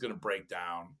somebody's going to break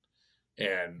down,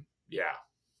 and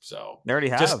so they already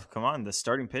have. Come on, the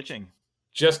starting pitching.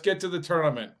 Just get to the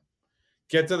tournament.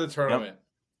 Get to the tournament. Yep.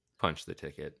 Punch the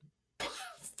ticket.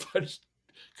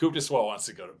 Coop just wants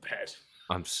to go to bed.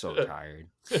 I'm so tired.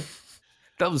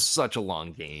 That was such a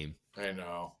long game. I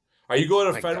know. Are you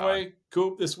going to Fenway,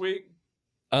 Coop, this week?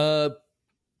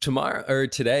 Tomorrow or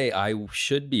today, I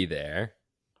should be there.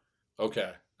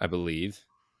 Okay. I believe.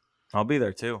 I'll be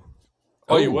there too.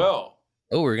 Oh, you will?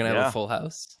 Oh, we're going to have a full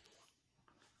house?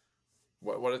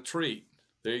 What a treat.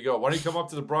 There you go. Why don't you come up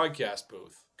to the broadcast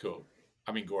booth, Coop?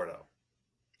 I mean, Gordo.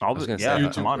 I'll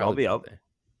be up there.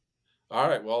 All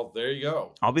right, well, there you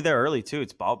go. I'll be there early too.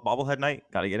 It's bobblehead night.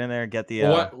 Got to get in there and get the.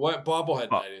 What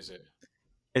bobblehead night is it?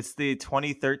 It's the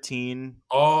 2013.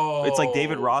 Oh, it's like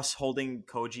David Ross holding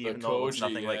Koji, even though it's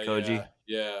nothing like Koji.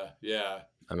 Yeah.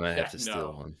 I might have to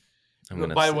steal one.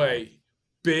 By the way,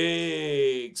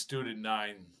 big student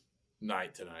night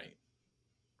tonight.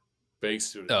 Big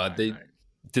student night.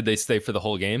 Did they stay for the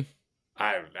whole game?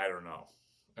 I don't know.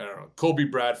 Colby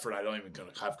Bradford, I don't even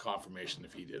gonna have confirmation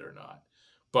if he did or not.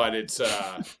 But it's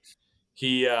but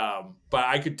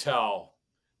I could tell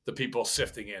the people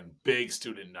sifting in. Big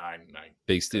student night.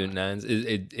 Big student nines.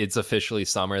 It's officially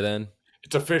summer then?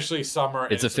 It's officially summer.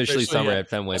 It's officially summer at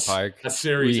Fenway Park. A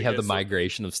series. We have the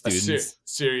migration of students.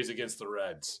 Series against the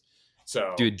Reds.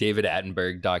 So do a David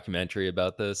Attenborough documentary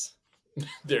about this.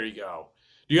 There you go.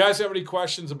 Do you guys have any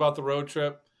questions about the road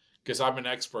trip? Because I'm an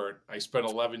expert. I spent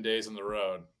 11 days on the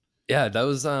road. Yeah, that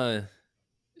was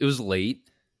it was late.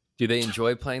 Do they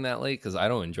enjoy playing that late? Because I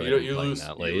don't enjoy playing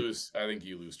that late. I think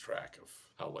you lose track of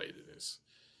how late it is.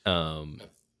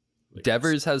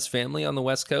 Devers has family on the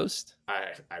West Coast.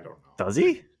 I don't know. Does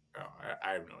he? No,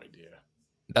 I have no idea.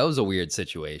 That was a weird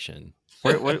situation.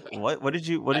 What did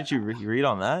you read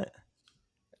on that?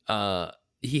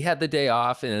 He had the day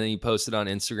off, and then he posted on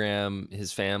Instagram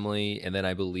his family, and then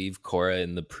I believe Cora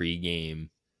in the pregame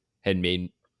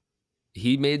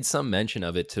made some mention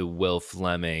of it to Will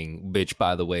Fleming, which,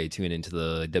 by the way, tune into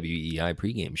the WEI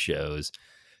pregame shows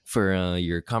for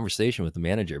your conversation with the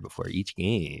manager before each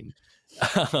game.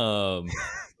 But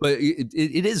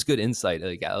it is good insight.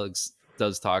 Like Alex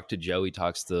does talk to Joe, he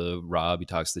talks to Rob, he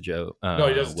talks to Joe. No,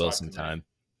 he doesn't. Will sometime.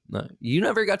 No, you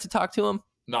never got to talk to him?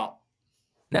 No,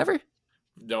 never.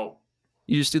 No.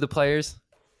 You just do the players?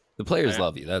 The players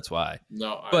love you. That's why.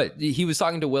 No. But he was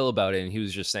talking to Will about it, and he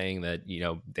was just saying that,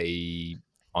 they,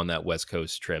 on that West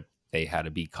Coast trip, they had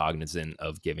to be cognizant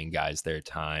of giving guys their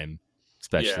time,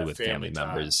 especially with family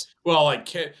members. Well,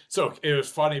 so it was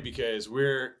funny because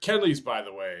Kenley's, by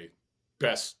the way,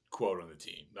 best quote on the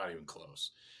team, not even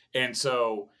close. And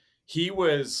so he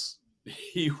was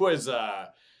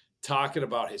talking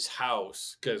about his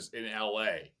house because in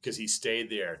LA, because he stayed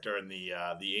there during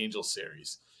the Angels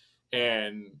series,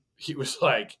 and he was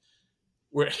like,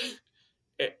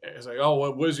 it's like,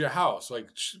 oh, where's your house? Like,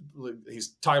 he's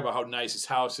talking about how nice his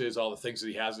house is, all the things that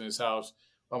he has in his house.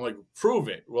 I'm like, prove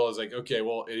it. Well, it's like, okay,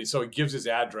 well, so he gives his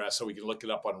address so we can look it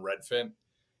up on Redfin,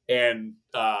 and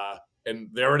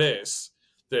there it is,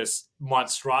 this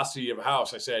monstrosity of a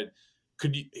house. I said,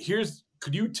 could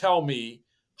you tell me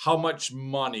how much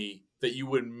money that you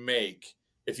would make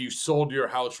if you sold your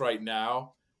house right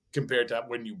now compared to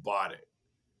when you bought it?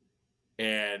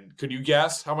 And could you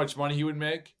guess how much money he would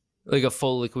make? Like a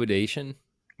full liquidation?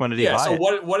 When did he buy it? So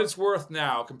what it's worth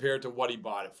now compared to what he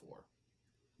bought it for?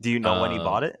 Do you know when he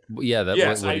bought it? Yeah, what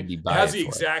did he buy it for? It has the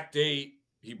exact date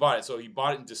he bought it. So he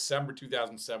bought it in December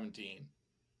 2017.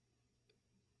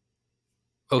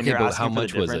 Okay, but how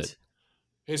much was it?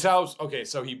 His house, okay,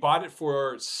 so he bought it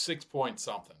for 6 point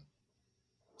something.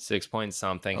 6 point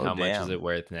something. Oh, how much is it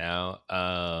worth now?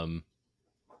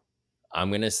 I'm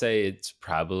going to say it's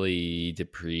probably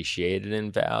depreciated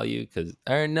in value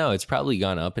it's probably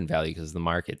gone up in value because the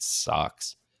market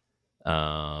sucks.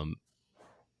 I'm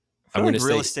going to say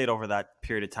real estate over that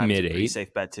period of time is a pretty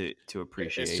safe bet to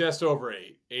appreciate. It's just over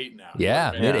 8 now.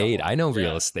 Yeah, mid-8. I know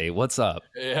real estate. What's up?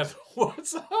 Yeah,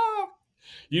 what's up?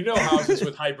 You know houses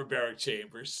with hyperbaric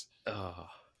chambers. Oh.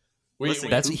 He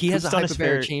has a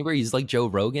hyperbaric chamber. He's like Joe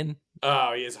Rogan.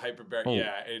 Oh, he has a hyperbaric. Oh.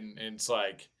 Yeah, and it's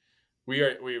like we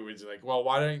were like, well,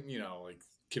 why don't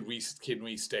can we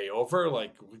stay over?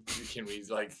 Like, can we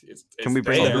can we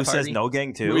bring the Who Says No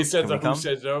gang too? Who says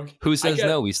no? Who says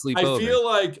no? We sleep over.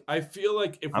 I feel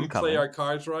like if we play our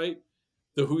cards right,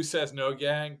 the Who Says No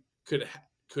gang could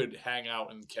hang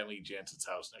out in Kenley Jansen's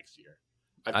house next year.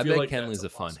 I bet Kenley's a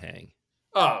fun hang.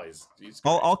 Oh, he's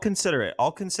I'll consider it.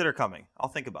 I'll consider coming. I'll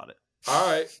think about it.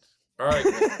 All right.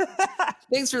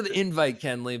 Thanks for the invite,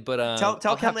 Kenley. But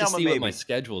tell Kenley I'm a maybe. What my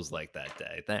schedule's like that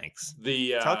day. Thanks.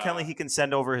 Tell Kenley he can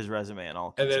send over his resume, and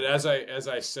I'll. And then, as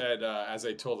I said, as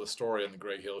I told the story on the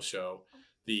Greg Hill show,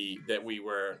 that we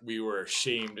were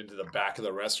shamed into the back of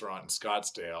the restaurant in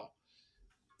Scottsdale,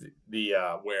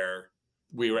 where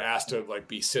we were asked to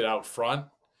be sit out front.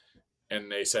 And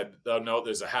they said, oh, no,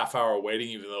 there's a half hour waiting,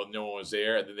 even though no one was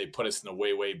there. And then they put us in the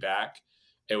way back.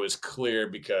 It was clear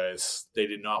because they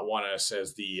did not want us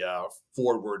as the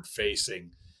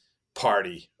forward-facing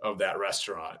party of that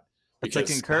restaurant. It's like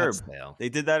in Curb. They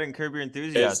did that in Curb Your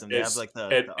Enthusiasm. They have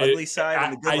the ugly side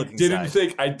and the good-looking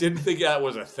side. I didn't think that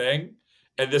was a thing.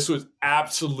 And this was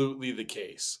absolutely the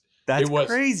case. That's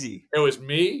crazy. It was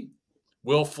me,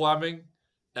 Will Fleming,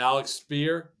 Alex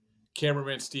Spear,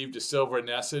 cameraman Steve DeSilva and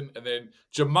Nesson, and then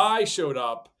Jemai showed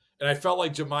up, and I felt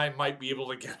like Jemai might be able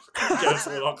to get us a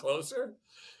little closer.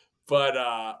 But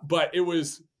it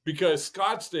was because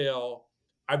Scottsdale,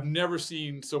 I've never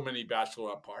seen so many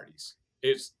bachelorette parties.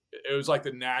 It was like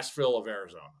the Nashville of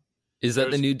Arizona. Is that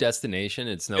the new destination?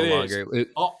 It's no longer.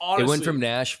 Honestly, it went from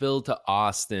Nashville to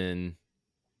Austin,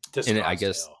 and I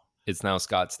guess it's now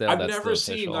Scottsdale. I've never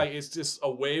seen it's just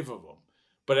a wave of them,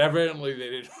 but evidently they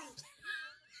didn't.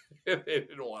 They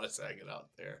didn't want us hanging out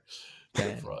there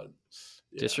in front.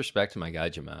 Yeah. Disrespect to my guy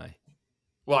Jemai.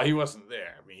 Well, he wasn't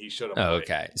there. I mean, he should have. Oh,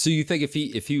 okay. So you think if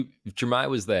Jemai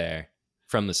was there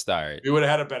from the start, we would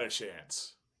have had a better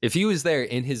chance. If he was there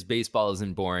in his baseball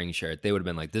isn't boring shirt, they would have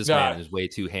been like, "This man is way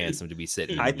too handsome to be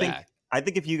sitting." In the back. I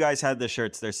think if you guys had the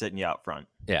shirts, they're sitting you out front.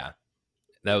 Yeah,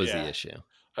 that was the issue.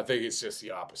 I think it's just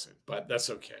the opposite, but that's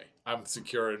okay. I'm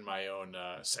secure in my own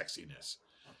sexiness.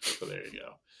 So there you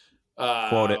go.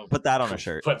 Quote it. Put that on a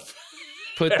shirt.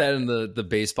 Put that in the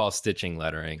baseball stitching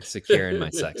lettering. Secure in my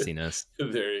sexiness.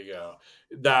 There you go.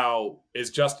 Now,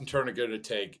 is Justin Turner going to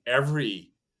take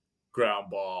every ground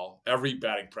ball, every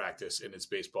batting practice in his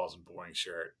baseballs and boring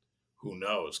shirt? Who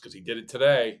knows? Because he did it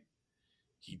today.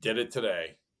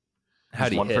 How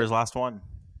do you hit for his last one?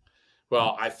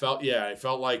 Well, I felt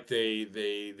like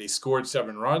they scored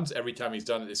 7 runs. Every time he's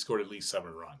done it, they scored at least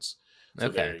 7 runs. So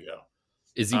okay. There you go.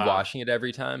 Is he washing it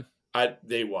every time?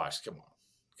 They wash. Come on.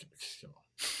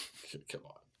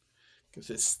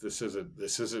 Because this isn't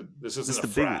a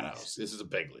frat house. This is a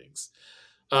big leagues.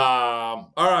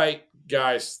 All right,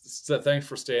 guys. Thanks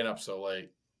for staying up so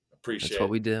late. Appreciate it. That's what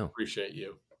we do. Appreciate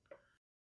you.